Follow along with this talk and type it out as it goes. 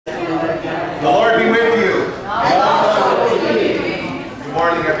The Lord be with you. Good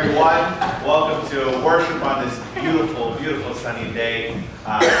morning, everyone. Welcome to worship on this beautiful, beautiful sunny day.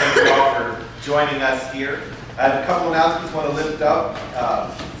 Thank you all for joining us here. I have a couple announcements I want to lift up.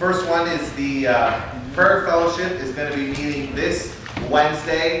 First one is the prayer fellowship is going to be meeting this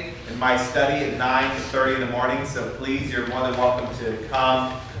Wednesday in my study at 9:30 in the morning. So please, you're more than welcome to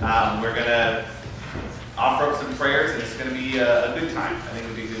come. We're going to offer up some prayers, and it's going to be a good time. I think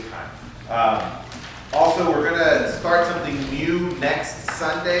it'll be a good time. Also, we're going to start something new next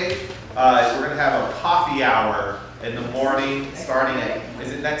Sunday. We're going to have a coffee hour in the morning, starting at,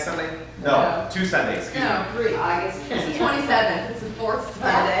 is it next Sunday? No, 2 Sundays, excuse me. 3 August. It's the 27th. It's the 4th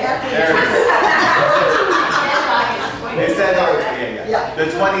Sunday. There it is. It said, yeah. The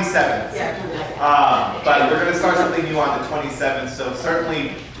 27th. But we're going to start something new on the 27th, so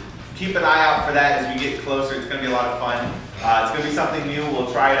certainly keep an eye out for that as we get closer. It's going to be a lot of fun. It's going to be something new.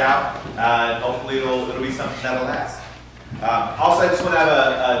 We'll try it out. Hopefully it'll be something that'll last. Also, I just want to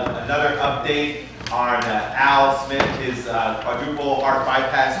have another update on Al Smith. His quadruple heart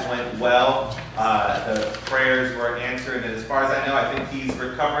bypass went well. The prayers were answered, and as far as I know, I think he's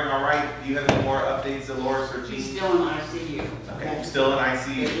recovering all right. Do you have any more updates, Dolores or Jean? He's still in ICU. Okay, still in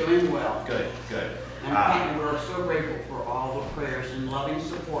ICU. He's doing well. Good, good. And we're so grateful for all the prayers and loving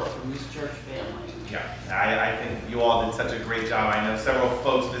support from this church family. Yeah, I think you all did such a great job. I know several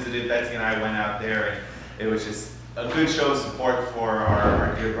folks visited. Betsy and I went out there, and it was just a good show of support for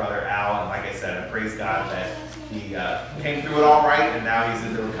our dear brother Al. And like I said, I praise God that he came through it all right, and now he's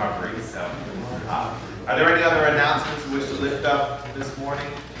in the recovery. So, are there any other announcements you wish to lift up this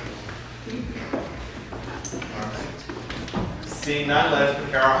morning? All right. Seeing none, let us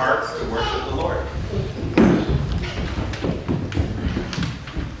prepare our hearts to worship the Lord.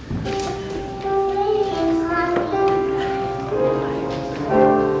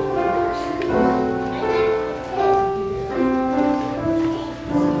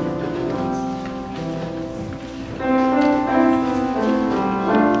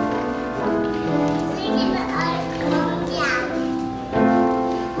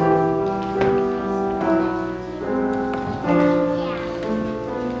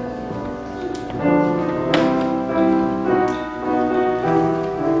 Yeah.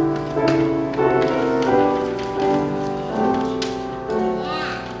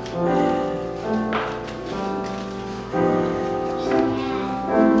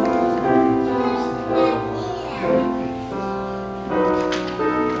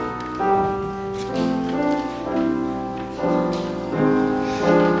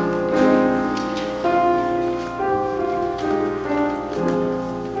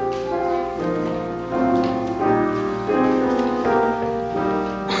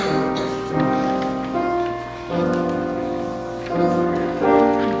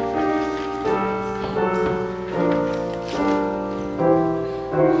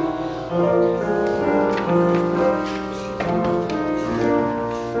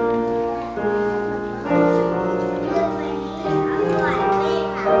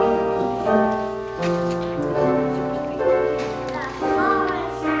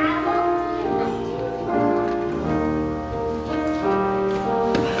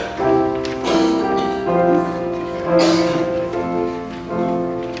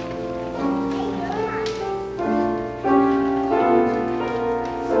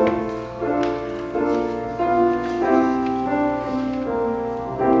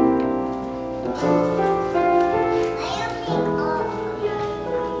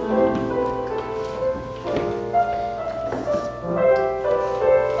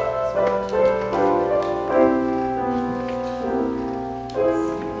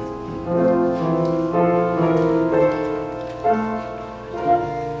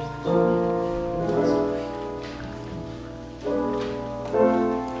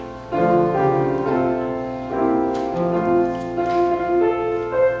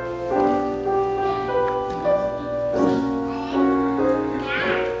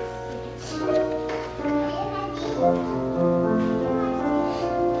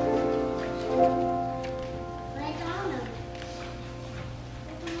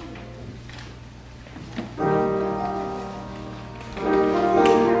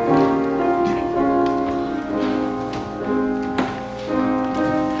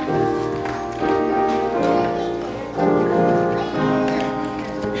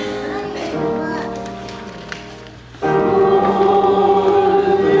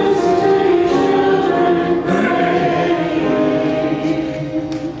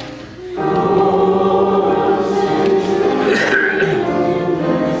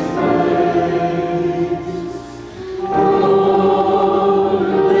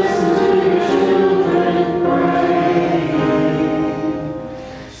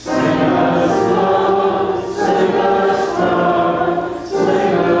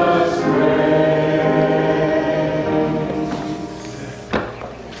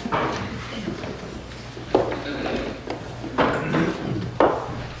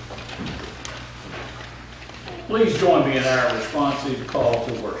 Please join me in our responsive call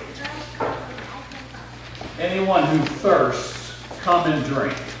to worship. Anyone who thirsts, come and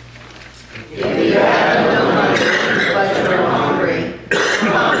drink. If you have no money, but you're hungry,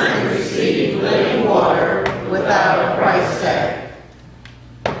 come and receive living water without a price tag.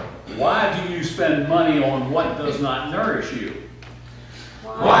 Why do you spend money on what does not nourish you?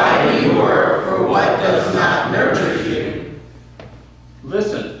 Why do you work for what does not nurture you?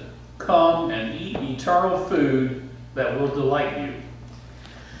 Listen, come and eat eternal food that will delight you.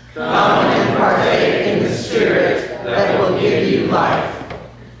 Come and partake in the Spirit that will give you life.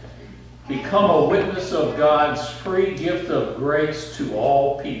 Become a witness of God's free gift of grace to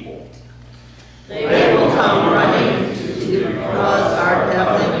all people. They will come running because our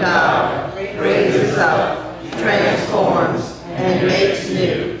heavenly God raises up, transforms, and makes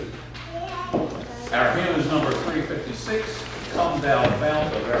new. Our hymn is number 356, Come Thou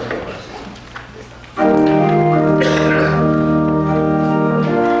Fount of Every Blessing.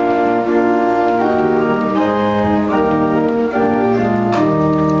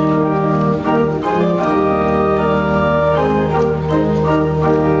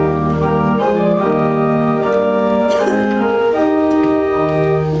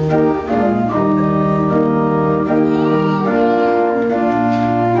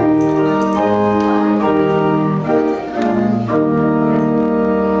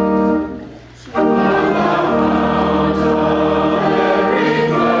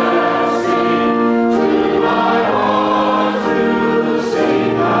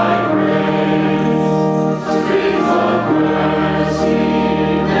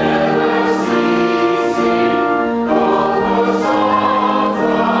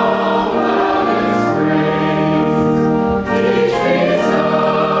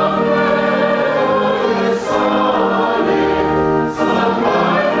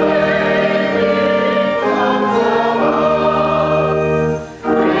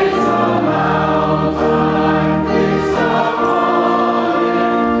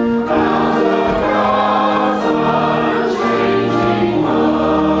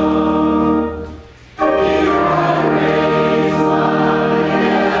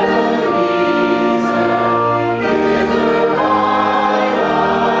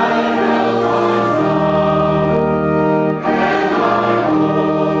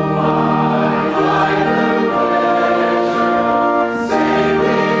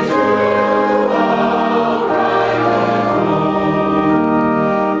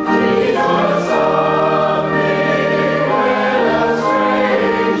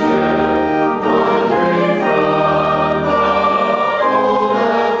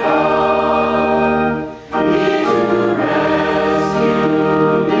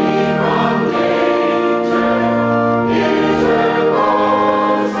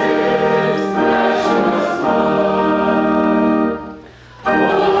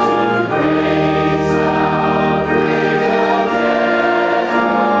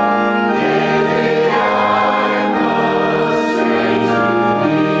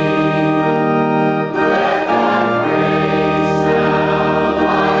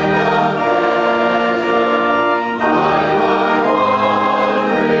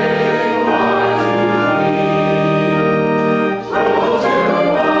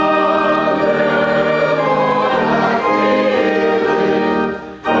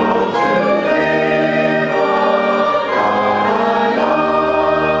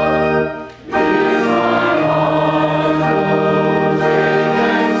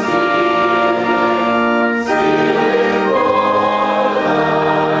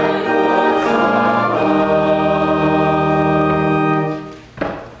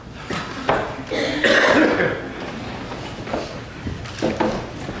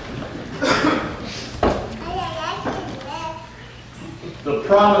 The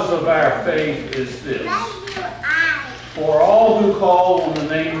promise of our faith is this: for all who call on the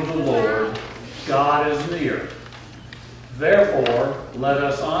name of the Lord, God is near. Therefore, let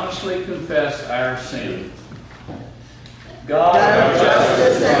us honestly confess our sins. God of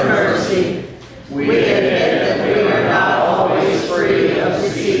justice and mercy, we admit that we are not always free of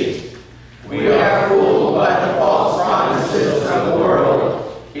deceit. We are fooled by the false promises of the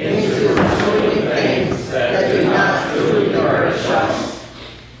world into pursuing things that do not truly nourish us.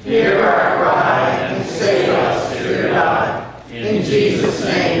 Hear our cry and save us, dear God. In Jesus'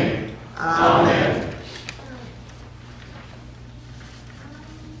 name, amen.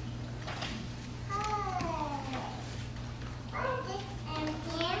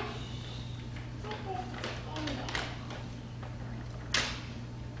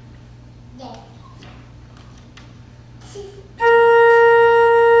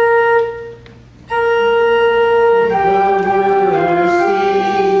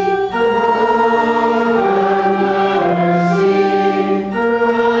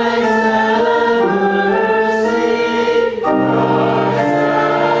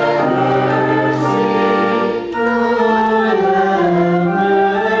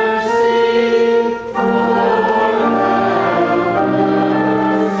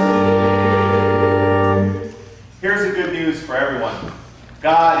 everyone.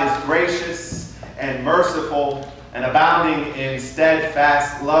 God is gracious and merciful and abounding in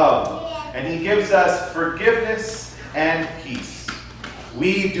steadfast love, and he gives us forgiveness and peace.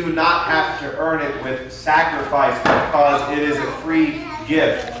 We do not have to earn it with sacrifice because it is a free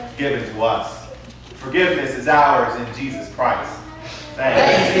gift given to us. Forgiveness is ours in Jesus Christ.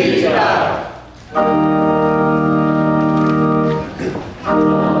 Thanks be to God.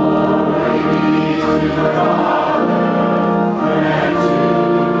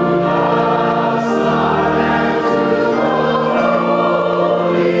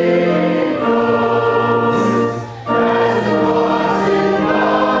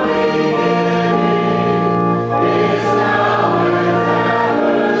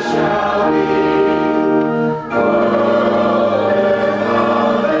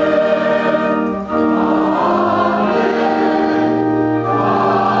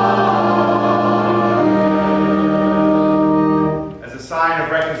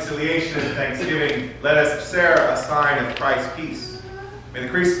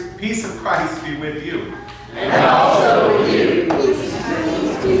 Peace of Christ be with you. And also with you.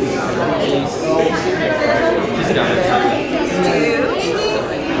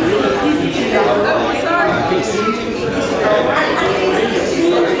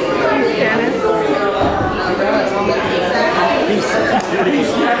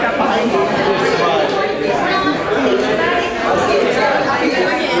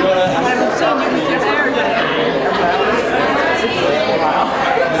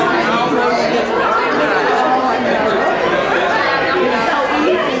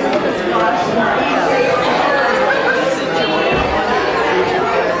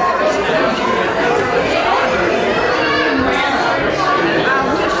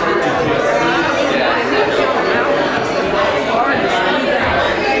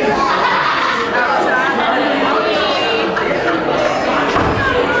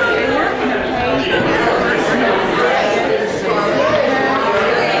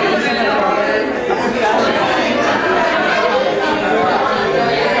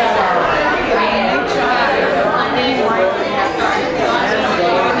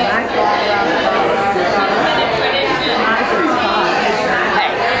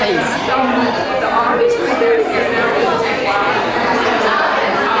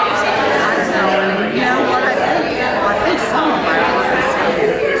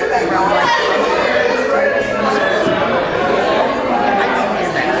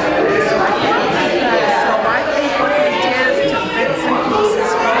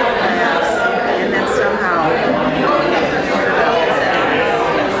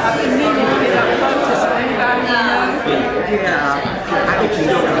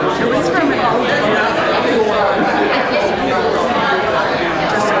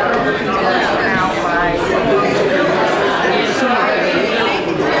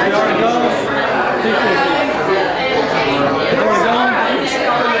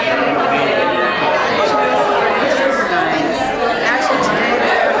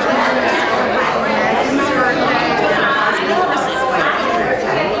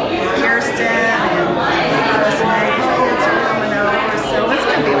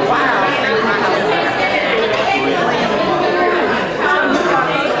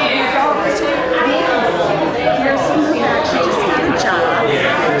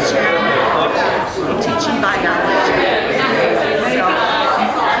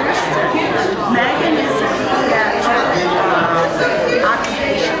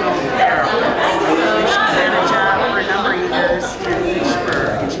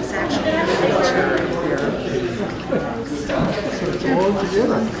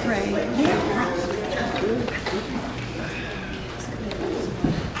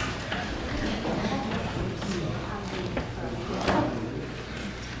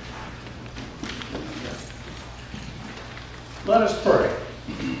 Let us pray.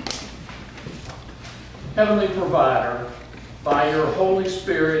 Heavenly Provider, by your Holy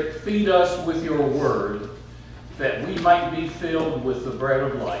Spirit, feed us with your word, that we might be filled with the bread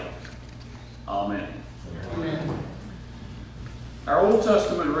of life. Amen. Amen. Our Old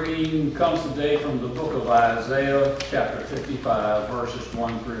Testament reading comes today from the book of Isaiah, chapter 55, verses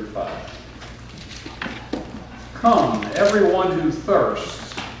 1 through 5. Come, everyone who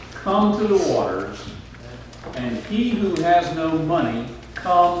thirsts, come to the waters, and he who has no money,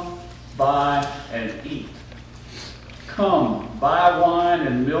 come, buy, and eat. Come, buy wine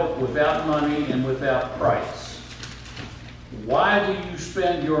and milk without money and without price. Why do you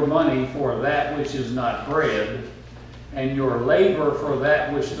spend your money for that which is not bread, and your labor for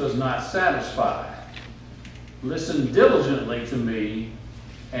that which does not satisfy? Listen diligently to me,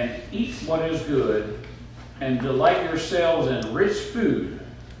 and eat what is good, and delight yourselves in rich food.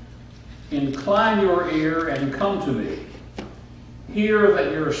 Incline your ear and come to me. Hear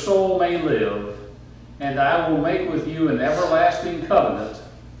that your soul may live, and I will make with you an everlasting covenant,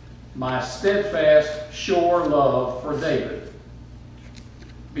 my steadfast, sure love for David.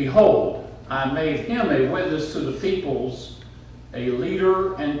 Behold, I made him a witness to the peoples, a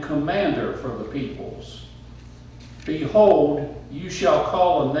leader and commander for the peoples. Behold, you shall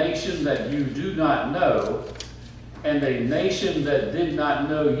call a nation that you do not know, and a nation that did not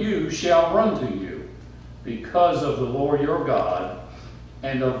know you shall run to you, because of the Lord your God,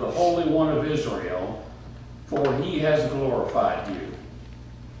 and of the Holy One of Israel, for he has glorified you.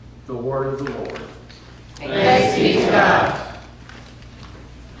 The word of the Lord. Thanks be to God.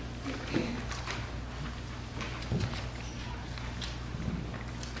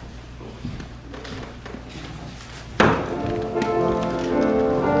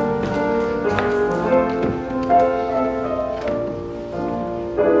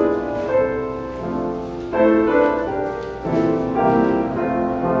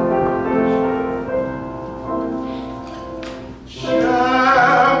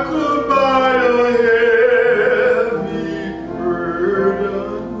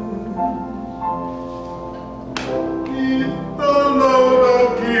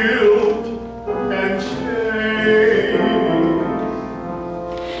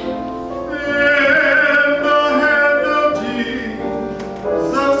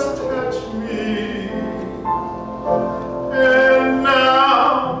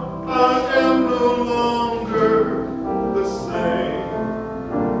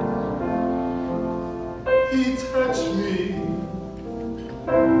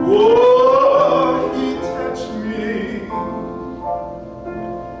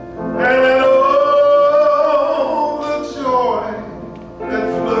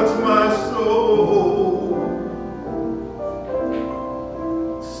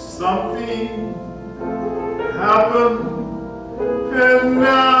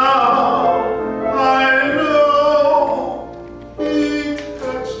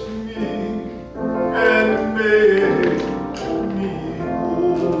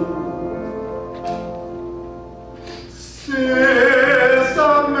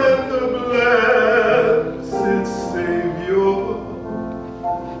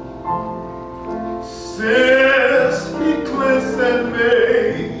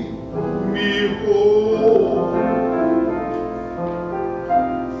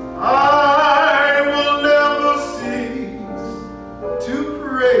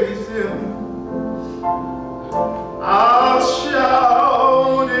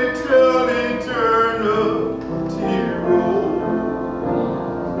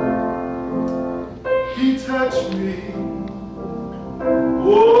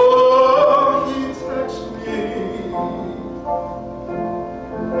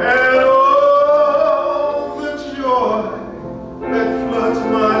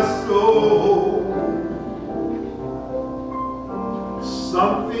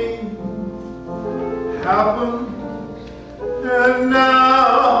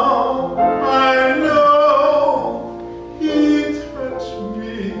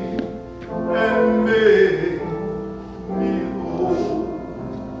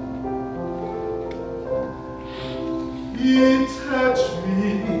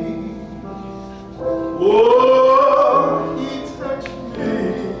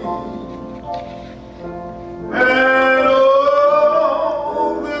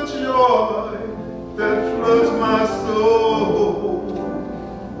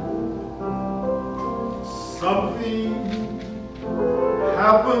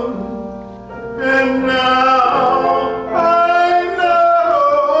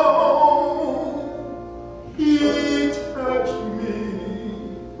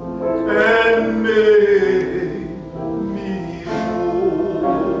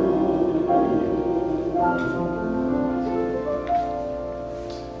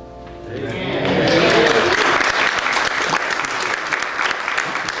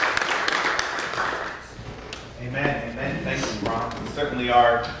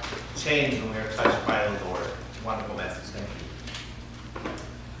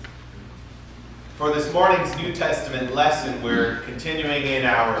 For this morning's New Testament lesson, we're continuing in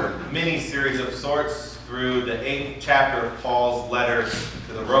our mini-series of sorts through the 8th chapter of Paul's letter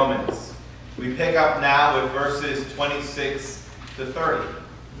to the Romans. We pick up now with verses 26 to 30.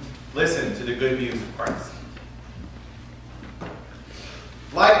 Listen to the good news of Christ.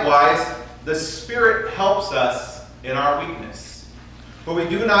 Likewise, the Spirit helps us in our weakness, for we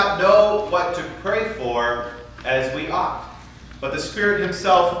do not know what to pray for as we ought. but the Spirit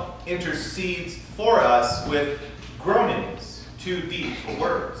himself intercedes for us with groanings too deep for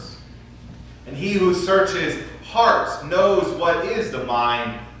words. And he who searches hearts knows what is the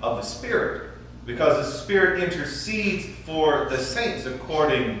mind of the Spirit, because the Spirit intercedes for the saints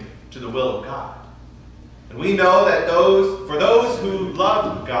according to the will of God. And we know that for those who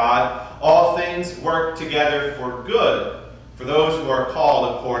love God, all things work together for good, for those who are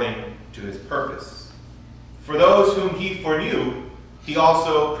called according to his purpose. For those whom he foreknew, he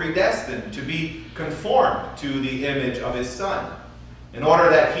also predestined to be conformed to the image of his Son, in order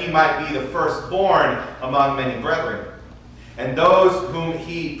that he might be the firstborn among many brethren. And those whom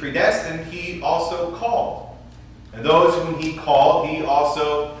he predestined, he also called. And those whom he called, he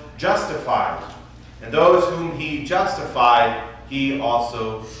also justified. And those whom he justified, he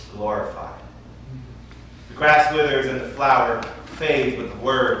also glorified. The grass withers and the flower fades, but the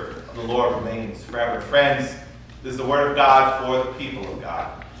word of the Lord remains forever. Friends, this is the word of God for the people of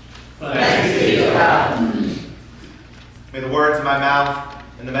God. Thanks be to God. May the words of my mouth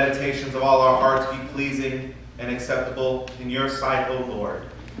and the meditations of all our hearts be pleasing and acceptable in your sight, O Lord,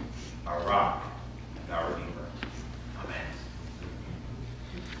 our rock and our Redeemer. Amen.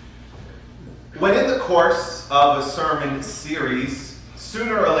 When in the course of a sermon series,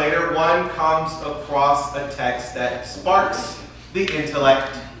 sooner or later one comes across a text that sparks the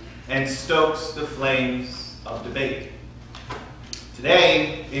intellect and stokes the flames of debate.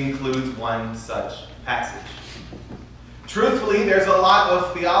 Today includes one such passage. Truthfully, there's a lot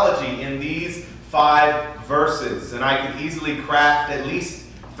of theology in these 5 verses, and I could easily craft at least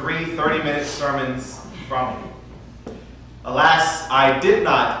 3 30-minute sermons from it. Alas, I did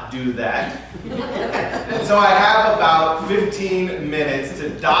not do that. So I have about 15 minutes to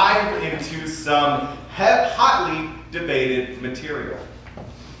dive into some hotly debated material.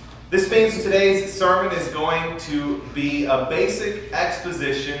 This means today's sermon is going to be a basic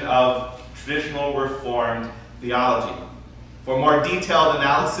exposition of traditional Reformed theology. For more detailed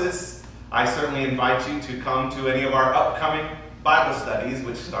analysis, I certainly invite you to come to any of our upcoming Bible studies,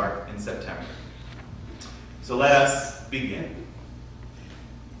 which start in September. So let us begin.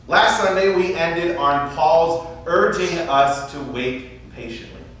 Last Sunday, we ended on Paul's urging us to wait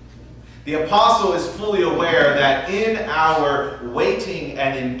patiently. The apostle is fully aware that in our waiting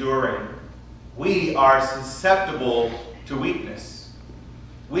and enduring, we are susceptible to weakness.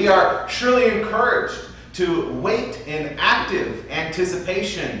 We are surely encouraged to wait in active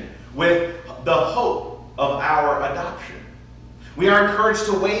anticipation with the hope of our adoption. We are encouraged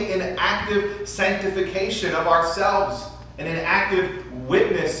to wait in active sanctification of ourselves and in active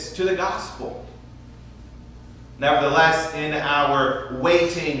witness to the gospel. Nevertheless, in our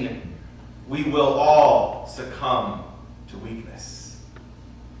waiting, we will all succumb to weakness.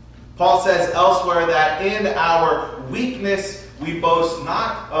 Paul says elsewhere that in our weakness we boast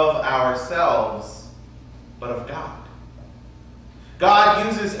not of ourselves, but of God. God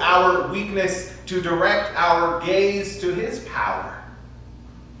uses our weakness to direct our gaze to his power.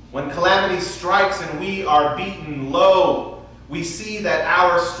 When calamity strikes and we are beaten low, we see that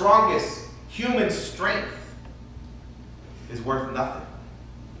our strongest human strength is worth nothing.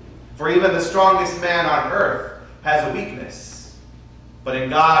 For even the strongest man on earth has a weakness, but in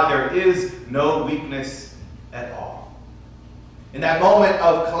God there is no weakness at all. In that moment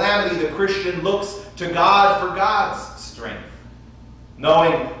of calamity, the Christian looks to God for God's strength,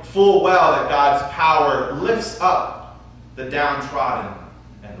 knowing full well that God's power lifts up the downtrodden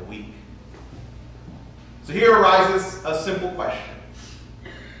and the weak. So here arises a simple question.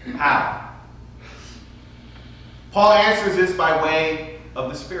 How? Paul answers this by way of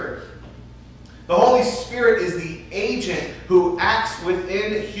the Spirit. The Holy Spirit is the agent who acts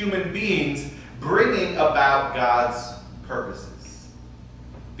within human beings, bringing about God's purposes.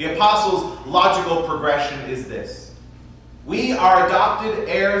 The apostles' logical progression is this. We are adopted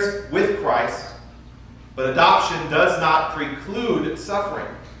heirs with Christ, but adoption does not preclude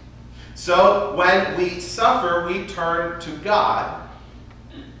suffering. So when we suffer, we turn to God.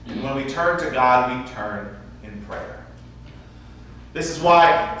 And when we turn to God, we turn in prayer. This is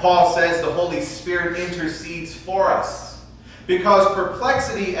why Paul says the Holy Spirit intercedes for us, because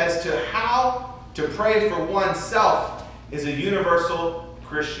perplexity as to how to pray for oneself is a universal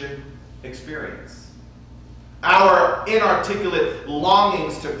Christian experience. Our inarticulate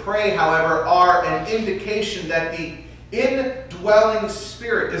longings to pray, however, are an indication that the indwelling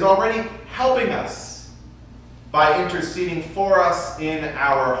Spirit is already helping us by interceding for us in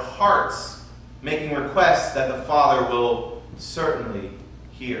our hearts, making requests that the Father will certainly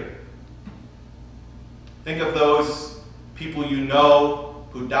hear. Think of those people you know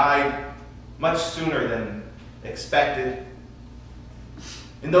who died much sooner than expected,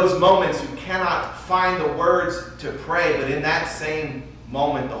 In those moments, you cannot find the words to pray, but in that same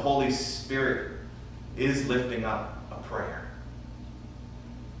moment, the Holy Spirit is lifting up a prayer.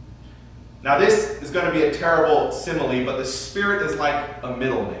 Now, this is going to be a terrible simile, but the Spirit is like a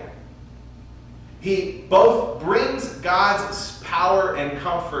middleman. He both brings God's power and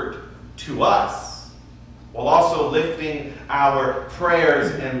comfort to us, while also lifting our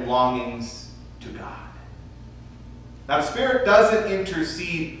prayers and longings to God. Now, the Spirit doesn't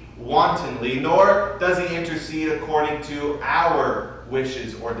intercede wantonly, nor does he intercede according to our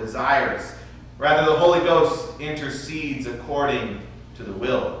wishes or desires. Rather, the Holy Ghost intercedes according to the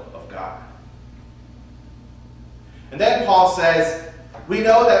will of God. And then Paul says, we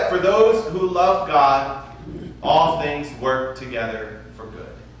know that for those who love God, all things work together for good.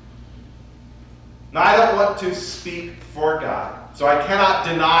 Now, I don't want to speak for God, so I cannot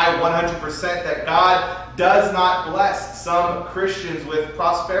deny 100% that God does not bless some Christians with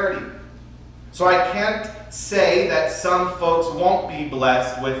prosperity. So I can't say that some folks won't be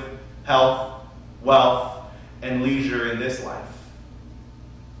blessed with health, wealth, and leisure in this life.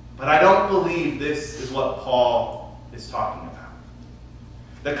 But I don't believe this is what Paul is talking about.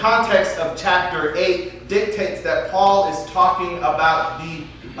 The context of chapter 8 dictates that Paul is talking about the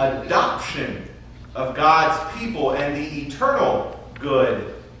adoption of God's people and the eternal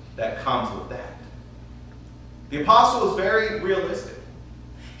good that comes with that. The apostle is very realistic.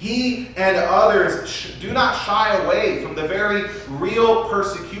 He and others do not shy away from the very real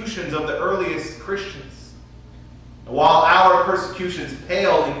persecutions of the earliest Christians. While our persecutions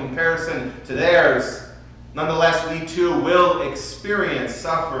pale in comparison to theirs, nonetheless, we too will experience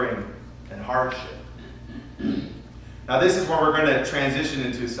suffering and hardship. Now, this is where we're going to transition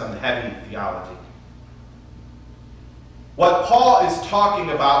into some heavy theology. What Paul is talking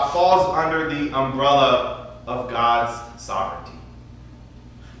about falls under the umbrella of God's sovereignty.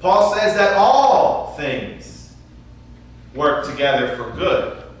 Paul says that all things work together for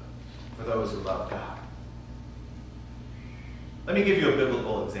good for those who love God. Let me give you a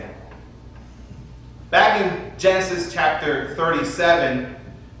biblical example. Back in Genesis chapter 37,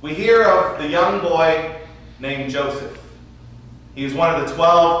 we hear of the young boy named Joseph. He is one of the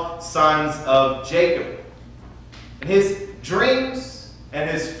 12 sons of Jacob. And his dreams and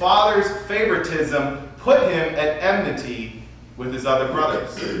his father's favoritism put him at enmity with his other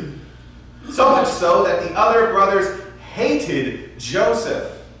brothers. So much so that the other brothers hated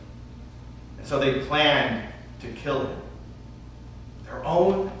Joseph. And so they planned to kill him. Their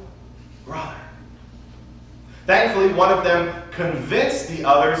own brother. Thankfully, one of them convinced the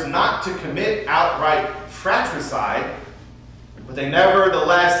others not to commit outright fratricide, but they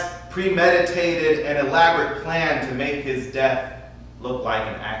nevertheless premeditated an elaborate plan to make his death look like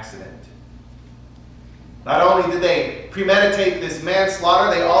an accident. Not only did they premeditate this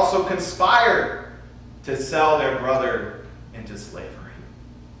manslaughter, they also conspired to sell their brother into slavery.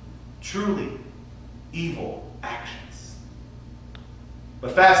 Truly evil actions.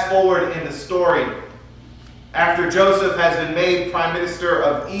 But fast forward in the story, after Joseph has been made prime minister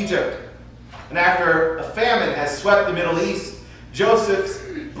of Egypt, and after a famine has swept the Middle East, Joseph's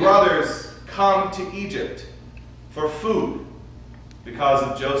brothers come to Egypt for food because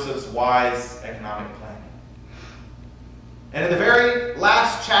of Joseph's wise economic planning. And in the very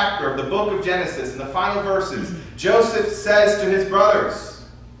last chapter of the book of Genesis, in the final verses, Joseph says to his brothers,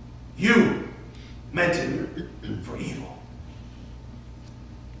 "You meant it for evil,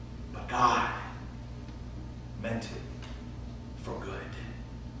 but God meant it for good."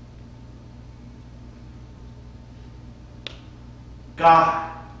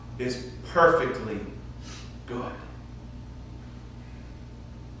 God is perfectly good.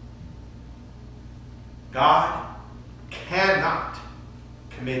 God cannot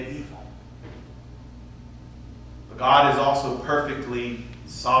commit evil. But God is also perfectly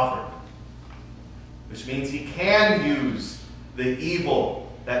sovereign, which means he can use the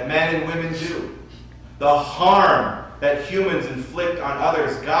evil that men and women do, the harm that humans inflict on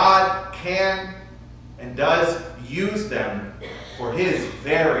others. God can and does use them for his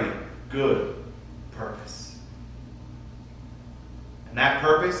very good purpose. And that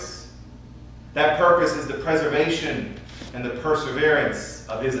purpose is the preservation and the perseverance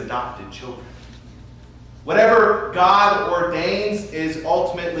of his adopted children. Whatever God ordains is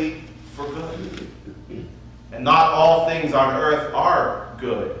ultimately for good. And not all things on earth are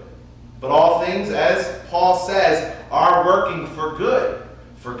good, but all things, as Paul says, are working for good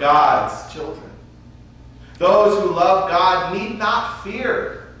for God's children. Those who love God need not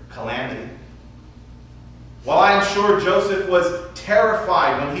fear calamity. While I am sure Joseph was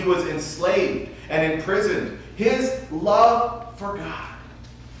terrified when he was enslaved and imprisoned, his love for God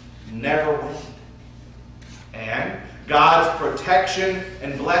never waned. And God's protection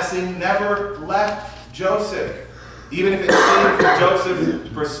and blessing never left Joseph, even if it seemed from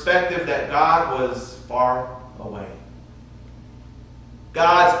Joseph's perspective that God was far away.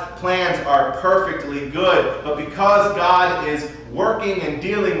 God's plans are perfectly good, but because God is working and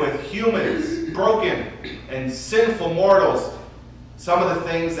dealing with humans, broken and sinful mortals, some of the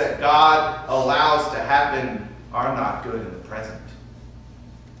things that God allows to happen are not good in the present,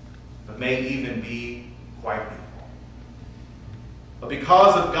 but may even be quite evil. But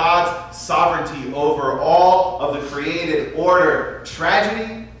because of God's sovereignty over all of the created order,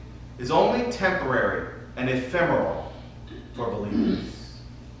 tragedy is only temporary and ephemeral for believers.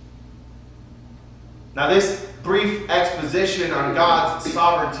 Now, this brief exposition on God's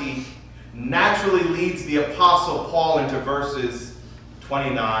sovereignty naturally leads the Apostle Paul into verses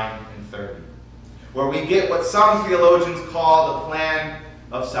 29 and 30, where we get what some theologians call the plan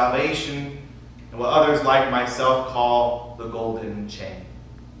of salvation and what others like myself call the golden chain.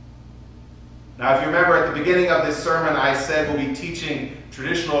 Now, if you remember at the beginning of this sermon, I said we'll be teaching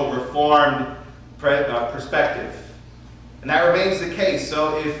traditional Reformed perspective. And that remains the case.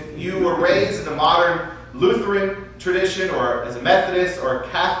 So if you were raised in a modern Lutheran tradition, or as a Methodist or a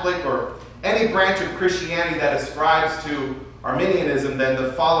Catholic, or any branch of Christianity that ascribes to Arminianism, then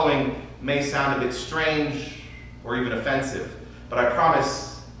the following may sound a bit strange or even offensive. But I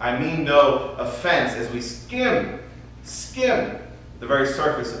promise I mean no offense as we skim the very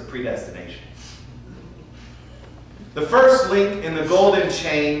surface of predestination. The first link in the golden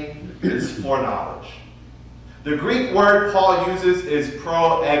chain is foreknowledge. The Greek word Paul uses is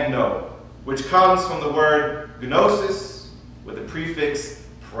proegno, which comes from the word gnosis with the prefix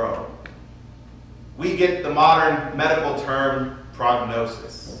pro. We get the modern medical term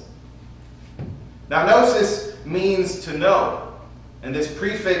prognosis. Now, gnosis means to know, and this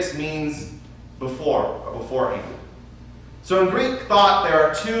prefix means before or beforehand. So in Greek thought, there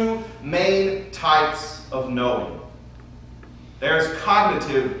are two main types of knowing. There's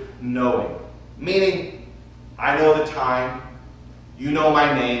cognitive knowing, meaning I know the time, you know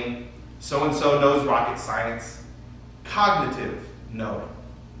my name, so-and-so knows rocket science. Cognitive knowing.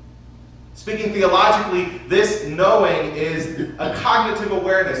 Speaking theologically, this knowing is a cognitive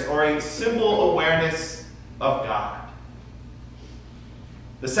awareness or a simple awareness of God.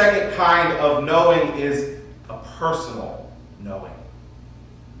 The second kind of knowing is a personal knowing.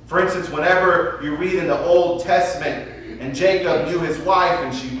 For instance, whenever you read in the Old Testament, and Jacob knew his wife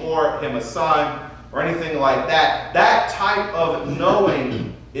and she bore him a son, or anything like that, that type of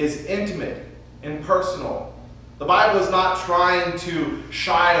knowing is intimate and personal. The Bible is not trying to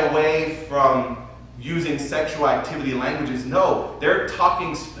shy away from using sexual activity languages. No, they're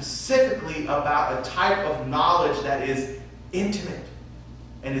talking specifically about a type of knowledge that is intimate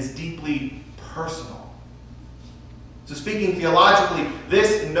and is deeply personal. So speaking theologically,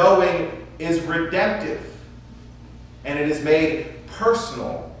 this knowing is redemptive, and it is made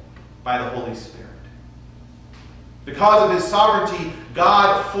personal by the Holy Spirit. Because of his sovereignty,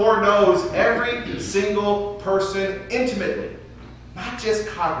 God foreknows every single person intimately, not just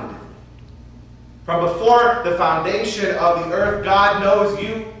cognitively. From before the foundation of the earth, God knows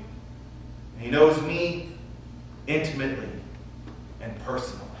you, and he knows me intimately and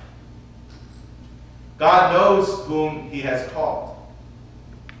personally. God knows whom he has called.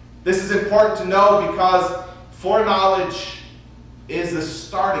 This is important to know because foreknowledge is the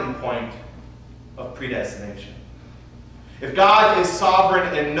starting point of predestination. If God is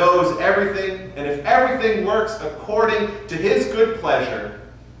sovereign and knows everything, and if everything works according to his good pleasure,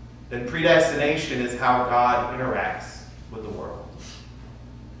 then predestination is how God interacts with the world.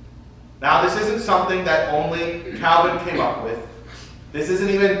 Now, this isn't something that only Calvin came up with. This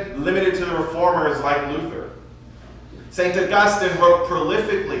isn't even limited to the reformers like Luther. St. Augustine wrote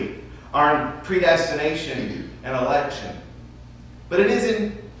prolifically on predestination and election. But it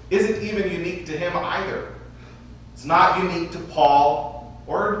isn't even unique to him either. It's not unique to Paul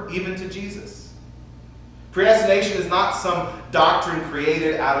or even to Jesus. Predestination is not some doctrine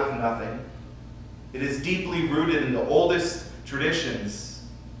created out of nothing. It is deeply rooted in the oldest traditions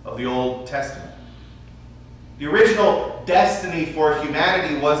of the Old Testament. The original destiny for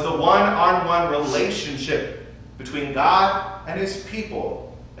humanity was the one-on-one relationship between God and his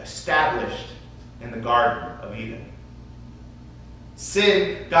people established in the Garden of Eden.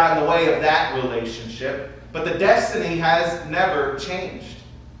 Sin got in the way of that relationship, but the destiny has never changed.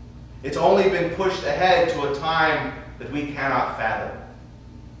 It's only been pushed ahead to a time that we cannot fathom.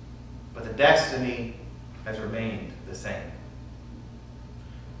 But the destiny has remained the same.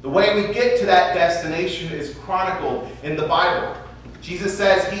 The way we get to that destination is chronicled in the Bible. Jesus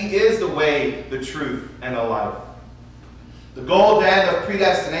says he is the way, the truth, and the life. The goal then of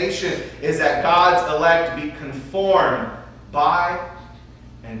predestination is that God's elect be conformed by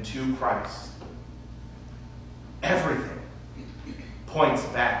and to Christ. Everything points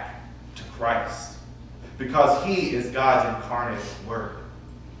back to Christ because he is God's incarnate word.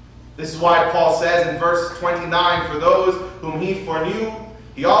 This is why Paul says in verse 29, for those whom he foreknew,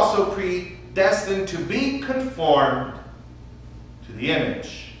 he also predestined to be conformed to the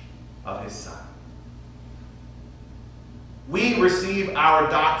image of his Son. We receive our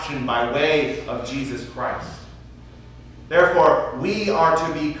adoption by way of Jesus Christ. Therefore, we are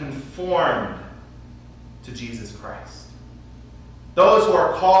to be conformed to Jesus Christ. Those who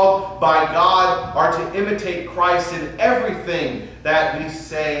are called by God are to imitate Christ in everything that we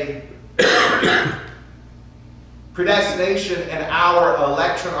say. Predestination and our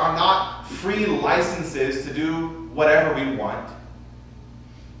election are not free licenses to do whatever we want,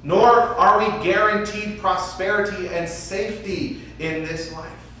 nor are we guaranteed prosperity and safety in this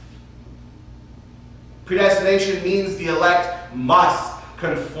life. Predestination means the elect must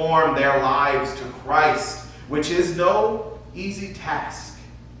conform their lives to Christ, which is no easy task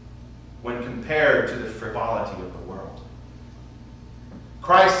when compared to the frivolity of the world.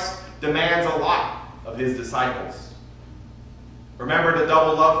 Christ demands a lot of his disciples. Remember the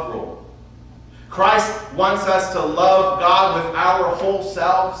double love rule. Christ wants us to love God with our whole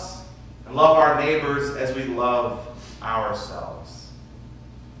selves and love our neighbors as we love ourselves.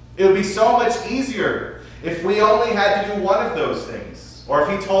 It would be so much easier if we only had to do one of those things, or if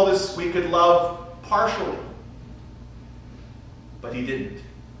he told us we could love partially. But he didn't.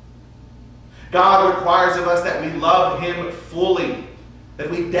 God requires of us that we love him fully, that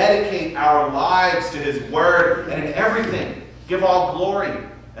we dedicate our lives to his word, and in everything give all glory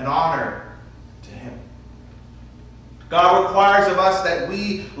and honor to him. God requires of us that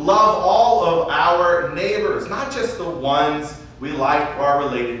we love all of our neighbors, not just the ones we like or are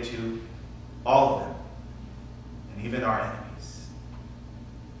related to, all of them, and even our enemies.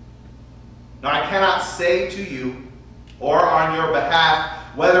 Now, I cannot say to you or on your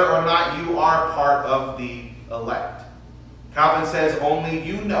behalf whether or not you are part of the elect. Calvin says only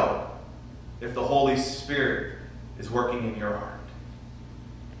you know if the Holy Spirit is working in your heart.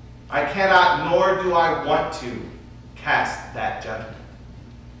 I cannot, nor do I want to, cast that judgment.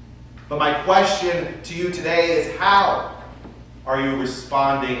 But my question to you today is, how are you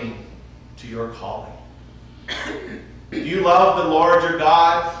responding to your calling? Do you love the Lord your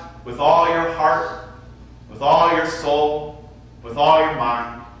God with all your heart, with all your soul, with all your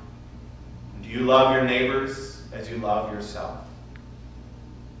mind? And do you love your neighbors as you love yourself?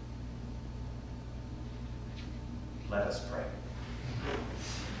 Let us pray.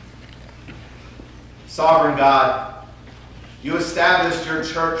 Sovereign God, you established your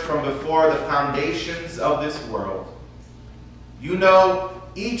church from before the foundations of this world. You know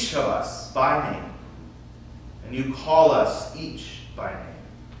each of us by name, and you call us each by name.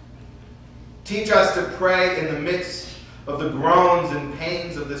 Teach us to pray in the midst of the groans and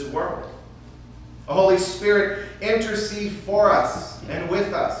pains of this world. The Holy Spirit, intercede for us and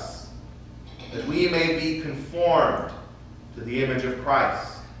with us, that we may be conformed to the image of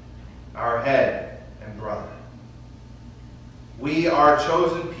Christ, our head and brother. We are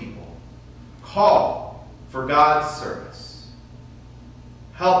chosen people, called for God's service.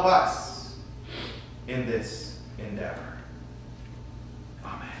 Help us in this endeavor.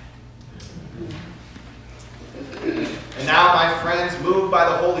 Amen. And now, my friends, moved by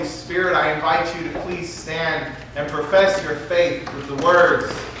the Holy Spirit, I invite you to please stand and profess your faith with the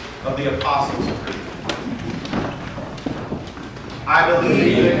words of the Apostles' Creed. I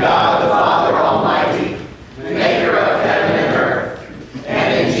believe in God the Father Almighty, the maker of heaven and earth,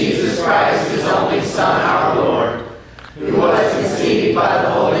 and in Jesus Christ, his only Son, our Lord, who was conceived by the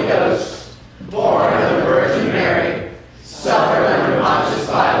Holy Ghost, born of the Virgin Mary, suffered under Pontius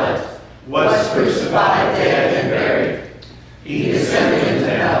Pilate, was crucified, dead, and buried. He descended into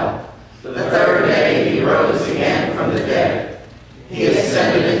hell. The third day he rose again from the dead. He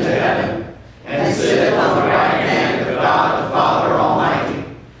ascended into heaven, and sitteth on the right hand of God the Father Almighty.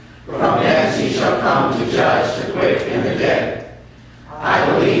 From thence he shall come to judge the quick and the dead. I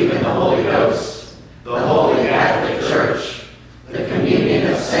believe in the Holy Ghost, the Holy Catholic Church, the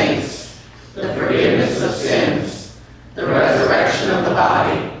communion of saints, the forgiveness of sins, the resurrection of the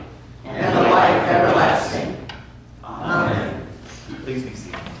body, and the life everlasting. Amen. Please be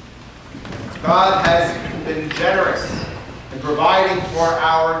seated. God has been generous in providing for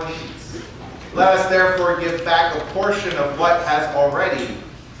our needs. Let us therefore give back a portion of what has already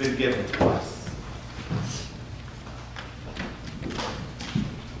been given to us.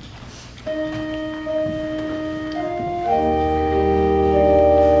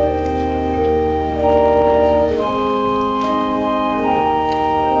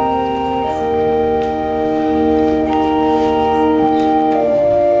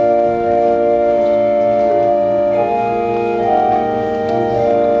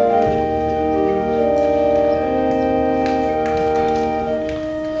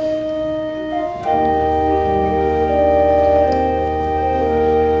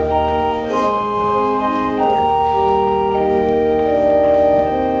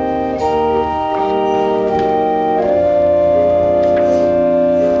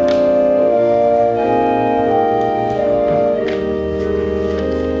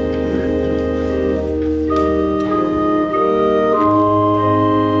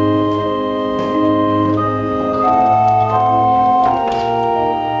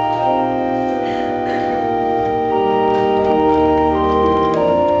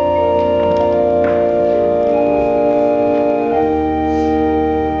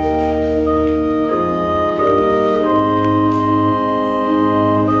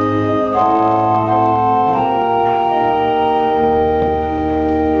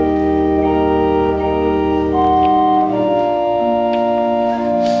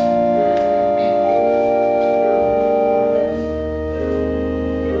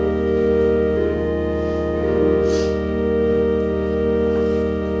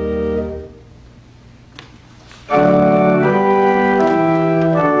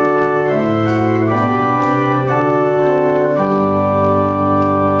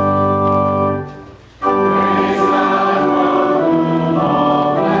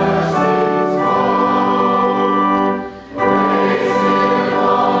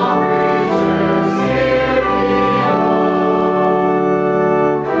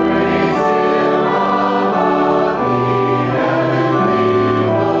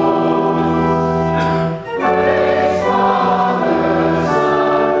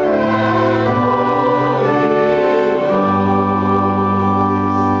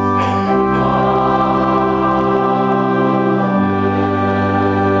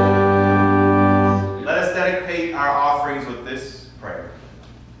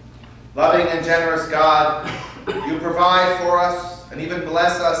 Loving and generous God, you provide for us and even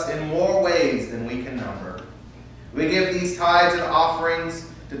bless us in more ways than we can number. We give these tithes and offerings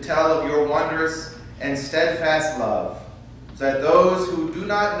to tell of your wondrous and steadfast love, so that those who do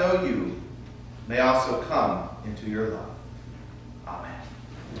not know you may also come into your love. Amen.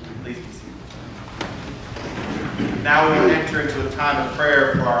 Please be seated. Now we will enter into a time of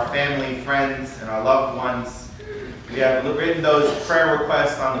prayer for our family, friends, and our loved ones. We have written those prayer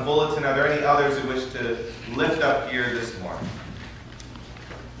requests on the bulletin. Are there any others who wish to lift up here this morning?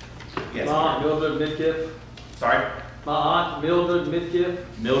 Yes. My Aunt Mildred Midkiff. Sorry? My Aunt Mildred Midkiff.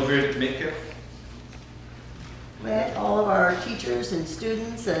 Mildred Midkiff. Well, all of our teachers and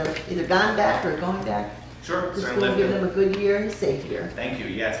students have either gone back or going back Sure. to Certainly school, give them a good year and a safe year. Thank you.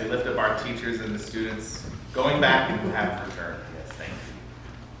 Yes, we lift up our teachers and the students going back and who have returned. Yes, thank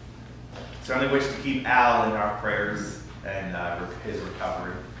you. Certainly wish to keep Al in our prayers and his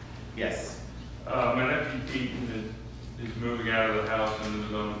recovery. Yes. My nephew Keaton is moving out of the house into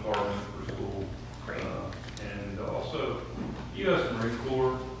his own apartment for school. Great. And also, U.S. Marine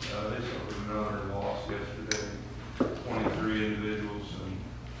Corps, they suffered another loss yesterday. 23 individuals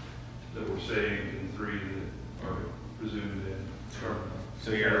that were saved and 3 that are presumed dead. Sure.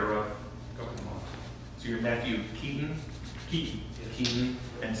 So Had a your rough couple months. so your nephew Keaton, Keaton.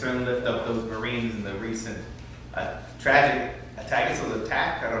 and certainly lift up those Marines in the recent tragic attack. Is it an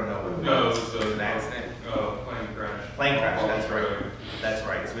attack? I don't know. What it No, was. it's An accident. Plane crash. Plane crash. That's right. That's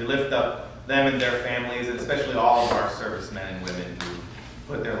right. So we lift up them and their families, and especially all of our servicemen and women who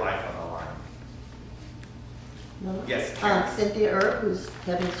put their life on the line. No? Yes, Karen. Cynthia Earp, who's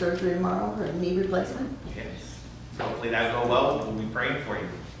having surgery tomorrow, her knee replacement. Yes. So hopefully that'll go well. We'll be praying for you.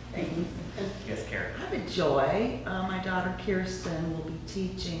 Thank you. Yes, Karen. I have a joy. My daughter Kirsten will be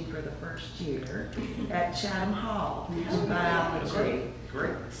teaching for the first year at Chatham Hall, teaching biology.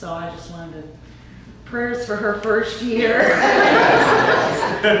 Great. So I just wanted prayers for her first year.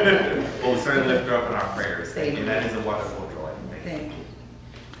 We'll certainly lift her up in our prayers. Thank you. That is a wonderful joy. Thank you.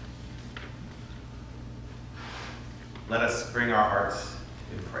 Let us bring our hearts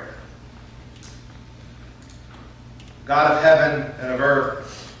in prayer. God of heaven and of earth,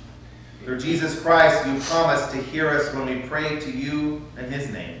 through Jesus Christ, you promise to hear us when we pray to you in his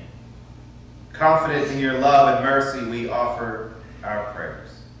name. Confident in your love and mercy, we offer our prayers.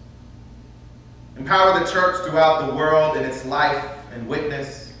 Empower the church throughout the world in its life and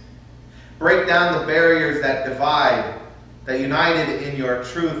witness. Break down the barriers that divide that united in your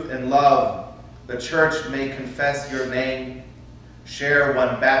truth and love, the church may confess your name, share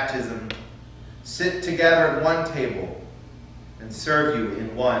one baptism, sit together at one table, and serve you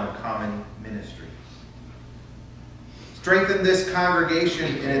in one common ministry. Strengthen this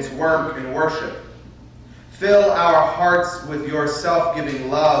congregation in its work and worship. Fill our hearts with your self-giving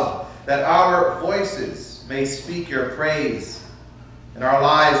love, that our voices may speak your praise, and our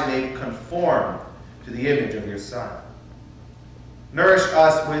lives may conform to the image of your Son. Nourish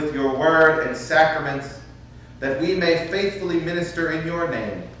us with your word and sacraments, that we may faithfully minister in your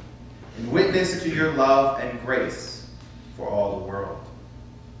name, and witness to your love and grace for all the world.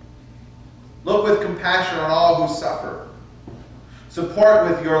 Look with compassion on all who suffer. Support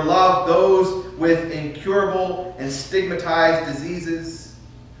with your love those with incurable and stigmatized diseases,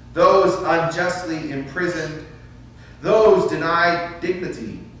 those unjustly imprisoned, those denied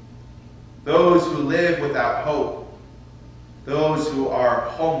dignity, those who live without hope, those who are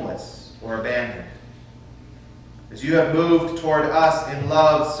homeless or abandoned. As you have moved toward us in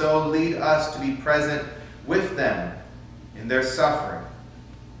love, so lead us to be present with them in their suffering,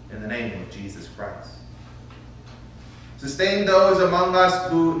 in the name of Jesus Christ. Sustain those among us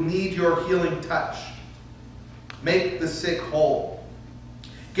who need your healing touch. Make the sick whole.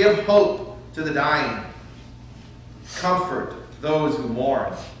 Give hope to the dying. Comfort those who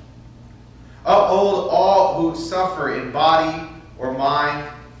mourn. Uphold all who suffer in body or mind,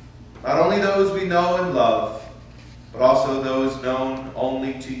 not only those we know and love, but also those known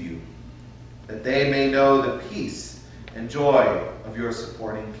only to you, that they may know the peace and joy of your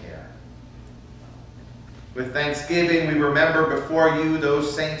supporting care. With thanksgiving, we remember before you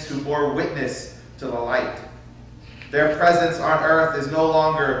those saints who bore witness to the light. Their presence on earth is no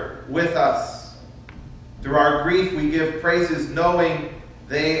longer with us. Through our grief, we give praises knowing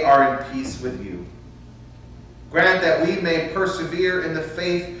they are in peace with you. Grant that we may persevere in the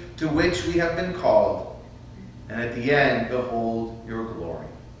faith to which we have been called, and at the end behold your glory.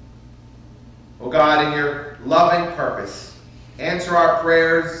 O God, in your loving purpose, answer our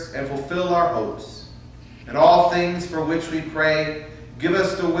prayers and fulfill our hopes. In all things for which we pray, give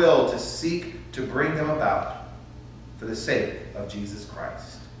us the will to seek to bring them about, for the sake of Jesus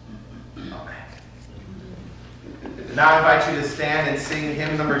Christ. Amen. Now I invite you to stand and sing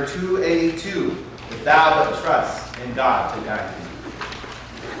hymn number 282, If Thou But Trust in God to Guide Thee.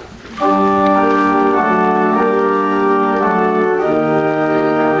 Amen.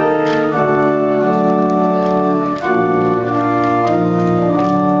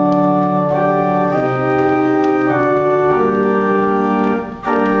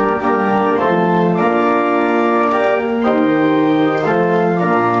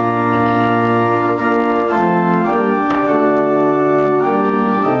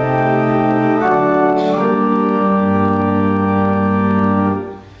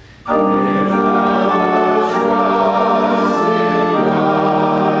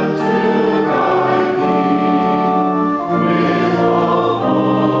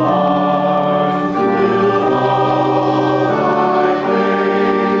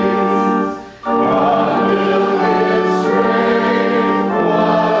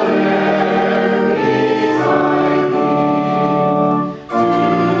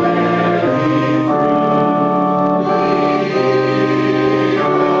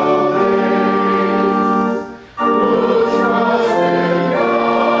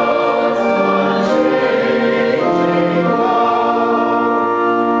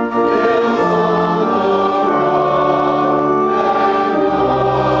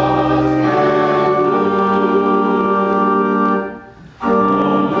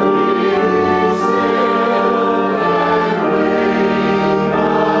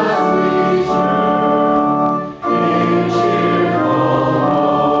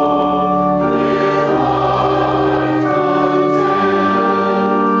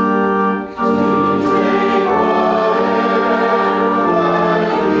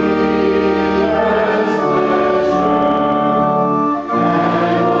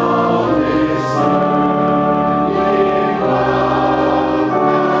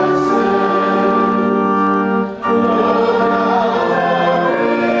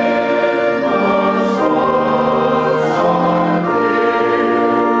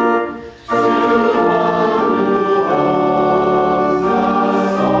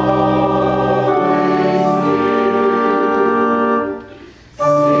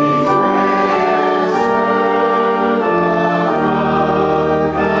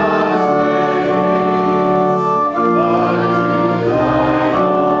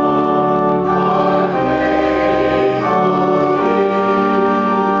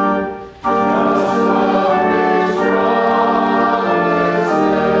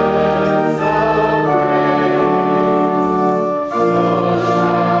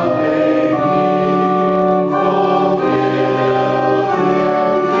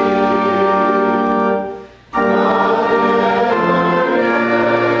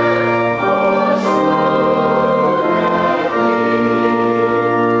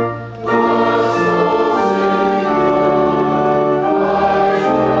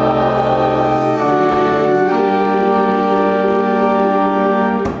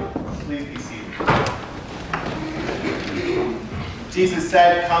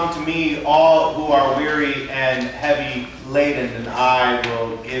 said, "Come to me, all who are weary and heavy laden, and I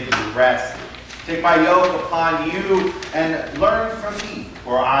will give you rest. Take my yoke upon you and learn from me,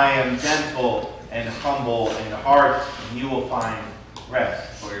 for I am gentle and humble in heart, and you will find rest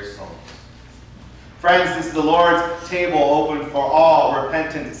for your souls." Friends, this is the Lord's table open for all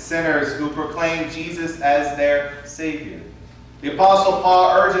repentant sinners who proclaim Jesus as their Savior. The Apostle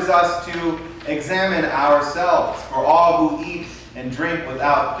Paul urges us to examine ourselves, for all who eat and drink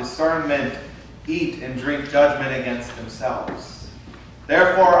without discernment eat and drink judgment against themselves.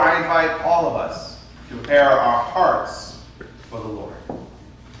 Therefore, I invite all of us to prepare our hearts for the Lord.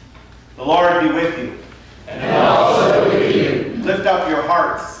 The Lord be with you. And also with you. Lift up your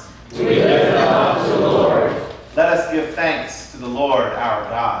hearts. We lift them up to the Lord. Let us give thanks to the Lord our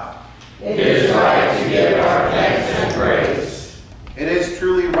God. It is right to give our thanks and praise. It is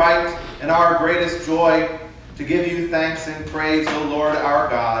truly right and our greatest joy to give you thanks and praise, O Lord our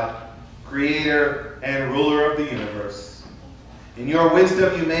God, Creator and ruler of the universe. In your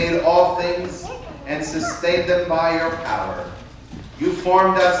wisdom you made all things and sustained them by your power. You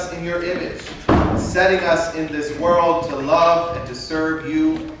formed us in your image, setting us in this world to love and to serve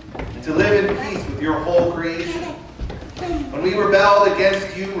you and to live in peace with your whole creation. When we rebelled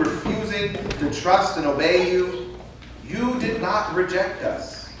against you, refusing to trust and obey you, you did not reject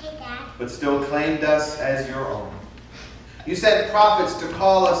us, but still claimed us as your own. You sent prophets to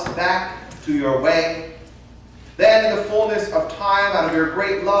call us back to your way. Then, in the fullness of time, out of your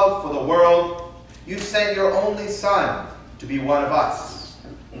great love for the world, you sent your only Son to be one of us,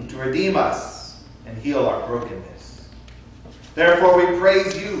 to redeem us and heal our brokenness. Therefore, we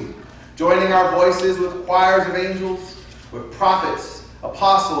praise you, joining our voices with choirs of angels, with prophets,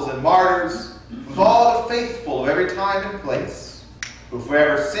 apostles, and martyrs, with all the faithful of every time and place, who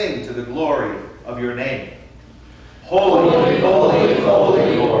forever sing to the glory of your name. Holy, holy,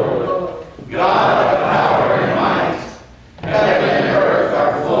 holy Lord, God of power and might, heaven and earth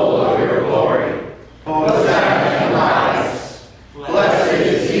are full of your glory. Hosanna in the highest. Blessed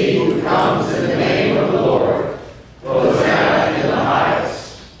is he who comes in the name of the Lord. Hosanna in the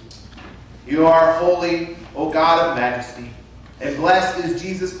highest. You are holy, O God of majesty, and blessed is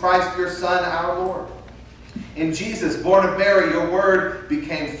Jesus Christ, your Son, our Lord. In Jesus, born of Mary, your word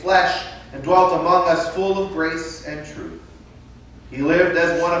became flesh and dwelt among us, full of grace and truth. He lived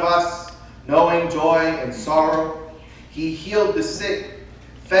as one of us, knowing joy and sorrow. He healed the sick,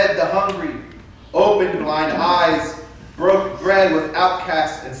 fed the hungry, opened blind eyes, broke bread with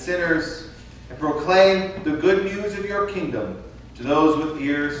outcasts and sinners, and proclaimed the good news of your kingdom to those with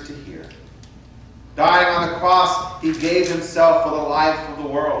ears to hear. Dying on the cross, he gave himself for the life of the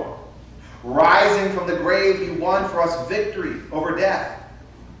world. Rising from the grave, he won for us victory over death.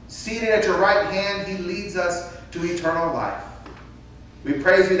 Seated at your right hand, he leads us to eternal life. We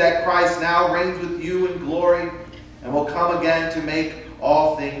praise you that Christ now reigns with you in glory and will come again to make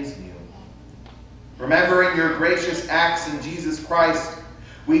all things new. Remembering your gracious acts in Jesus Christ,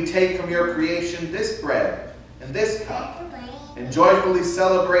 we take from your creation this bread and this cup and joyfully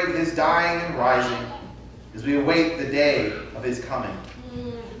celebrate his dying and rising as we await the day of his coming.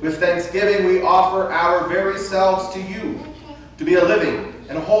 With thanksgiving, we offer our very selves to you to be a living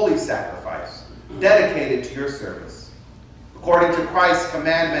and holy sacrifice, dedicated to your service. According to Christ's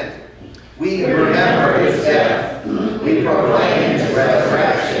commandment, we remember his death, we proclaim his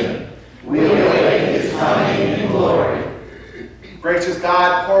resurrection, we await his coming in glory. Gracious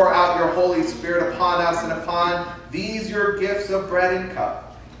God, pour out your Holy Spirit upon us and upon these your gifts of bread and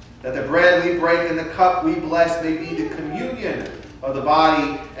cup, that the bread we break and the cup we bless may be the communion of the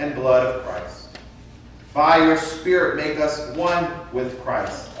body and blood of Christ. By your Spirit, make us one with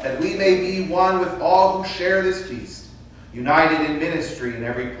Christ, that we may be one with all who share this feast, united in ministry in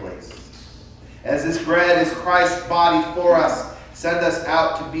every place. As this bread is Christ's body for us, send us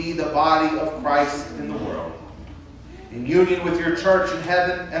out to be the body of Christ in the world. In union with your church in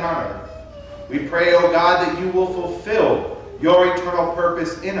heaven and on earth, we pray, O God, that you will fulfill your eternal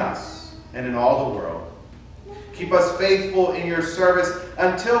purpose in us and in all the world. Keep us faithful in your service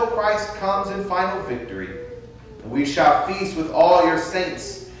until Christ comes in final victory, and we shall feast with all your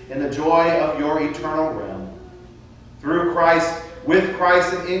saints in the joy of your eternal realm. Through Christ, with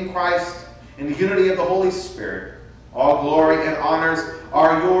Christ, and in Christ, in the unity of the Holy Spirit, all glory and honors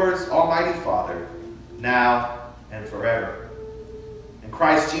are yours, Almighty Father, now and forever. And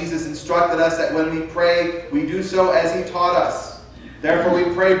Christ Jesus instructed us that when we pray, we do so as he taught us. Therefore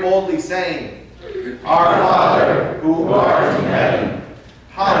we pray boldly, saying, Our Father, who art in heaven,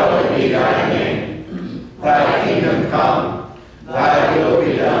 hallowed be thy name. Thy kingdom come, thy will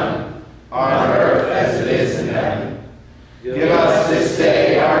be done, on earth as it is in heaven. Give us this day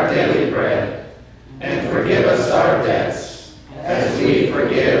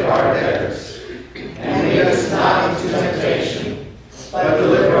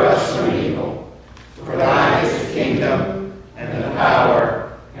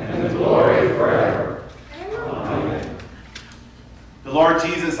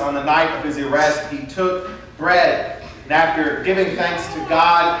giving thanks to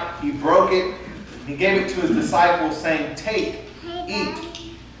God, he broke it. He gave it to his disciples, saying, "Take, eat.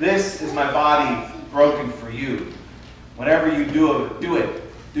 This is my body broken for you. Whenever you do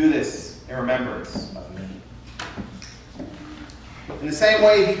this in remembrance of me." In the same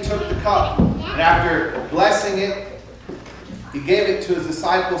way, he took the cup, and after blessing it, he gave it to his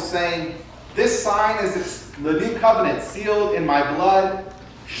disciples, saying, "This sign is the new covenant sealed in my blood,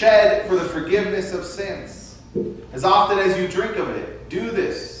 shed for the forgiveness of sins. As often as you drink of it, do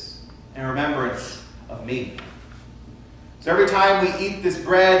this in remembrance of me." So every time we eat this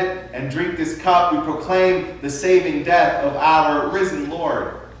bread and drink this cup, we proclaim the saving death of our risen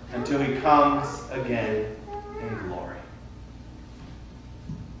Lord until he comes again in glory.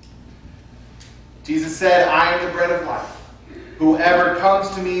 Jesus said, "I am the bread of life. Whoever comes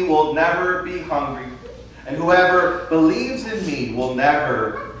to me will never be hungry, and whoever believes in me will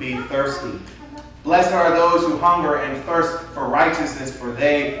never be thirsty. Blessed are those who hunger and thirst for righteousness, for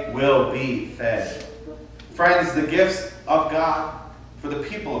they will be fed." Friends, the gifts of God for the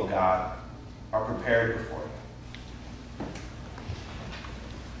people of God are prepared before you.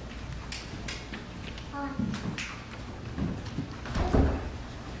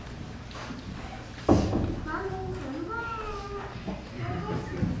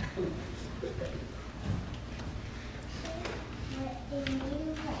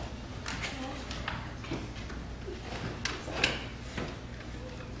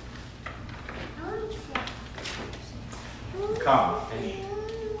 Come and eat.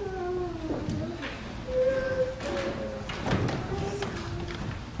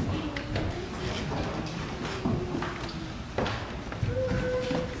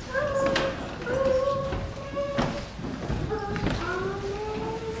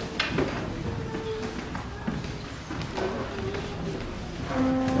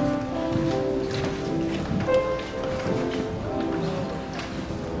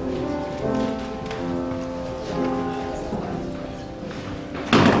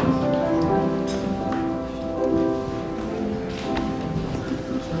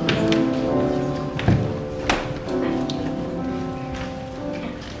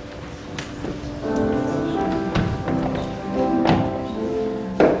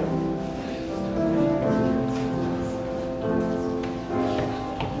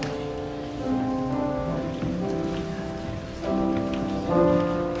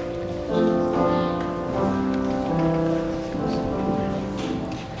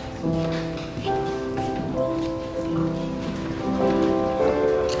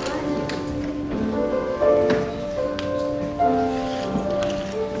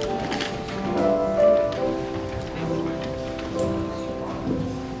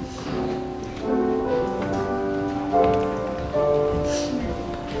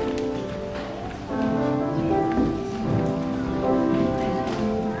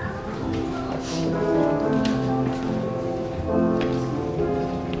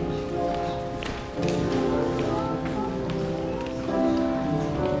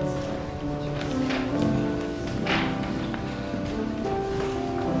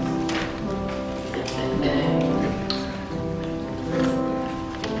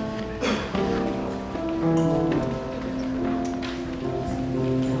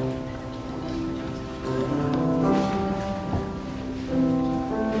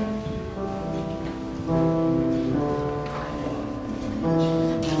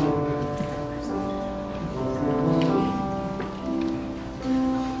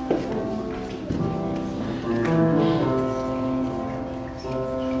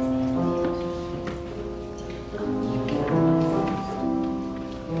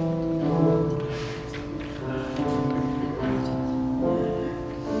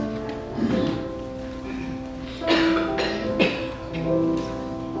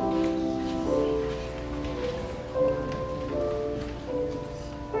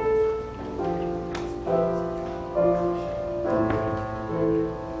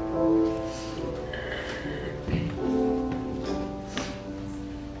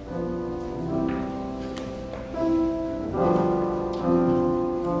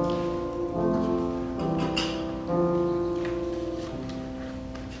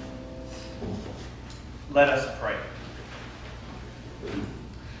 Let us pray.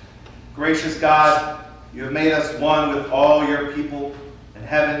 Gracious God, you have made us one with all your people in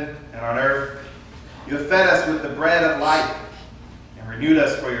heaven and on earth. You have fed us with the bread of life and renewed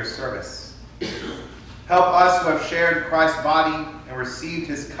us for your service. Help us who have shared Christ's body and received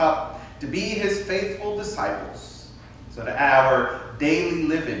his cup to be his faithful disciples, so that our daily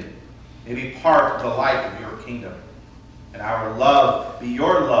living may be part of the life of your kingdom, and our love be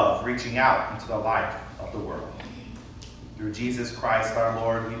your love reaching out into the life of the world. Through Jesus Christ our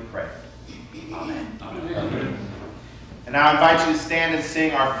Lord, we pray. Amen. Amen. And now I invite you to stand and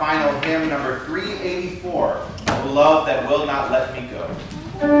sing our final hymn, number 384, "The Love That Will Not Let Me Go."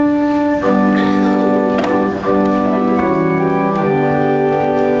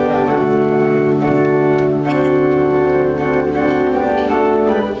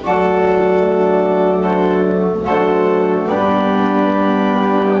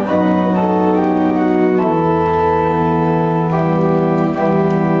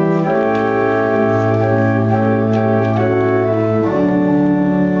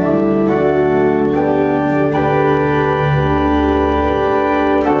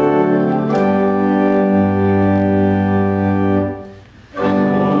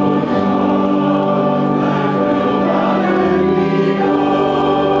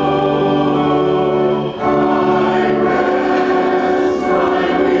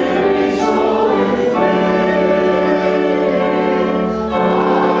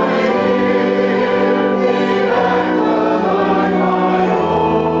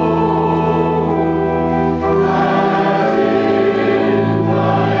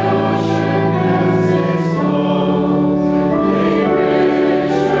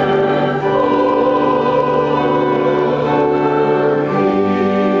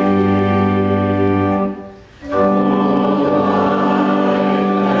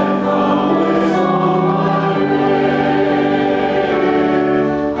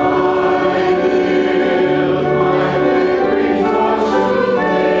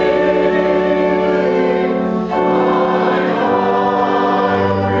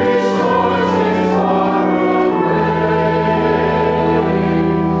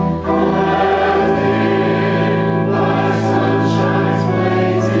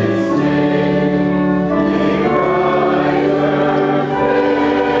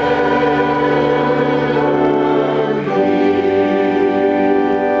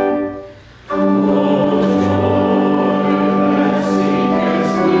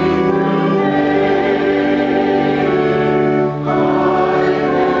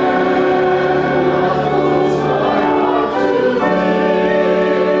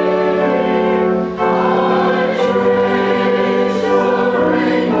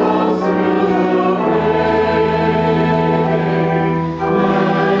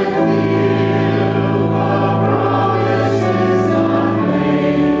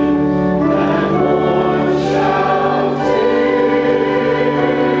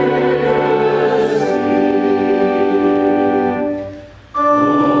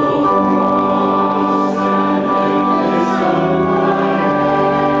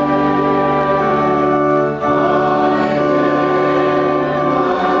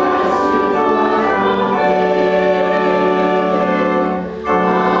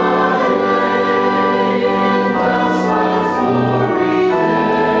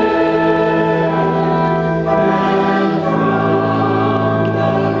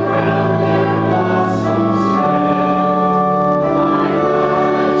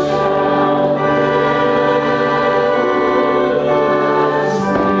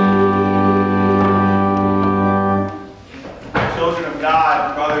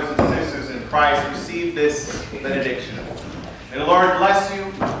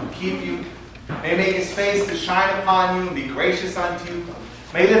 May make his face to shine upon you and be gracious unto you.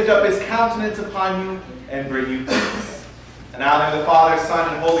 May lift up his countenance upon you and bring you peace. And now may the Father,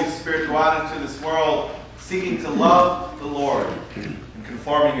 Son, and Holy Spirit go out into this world, seeking to love the Lord and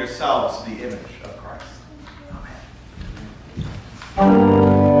conforming yourselves to the image of Christ. Amen.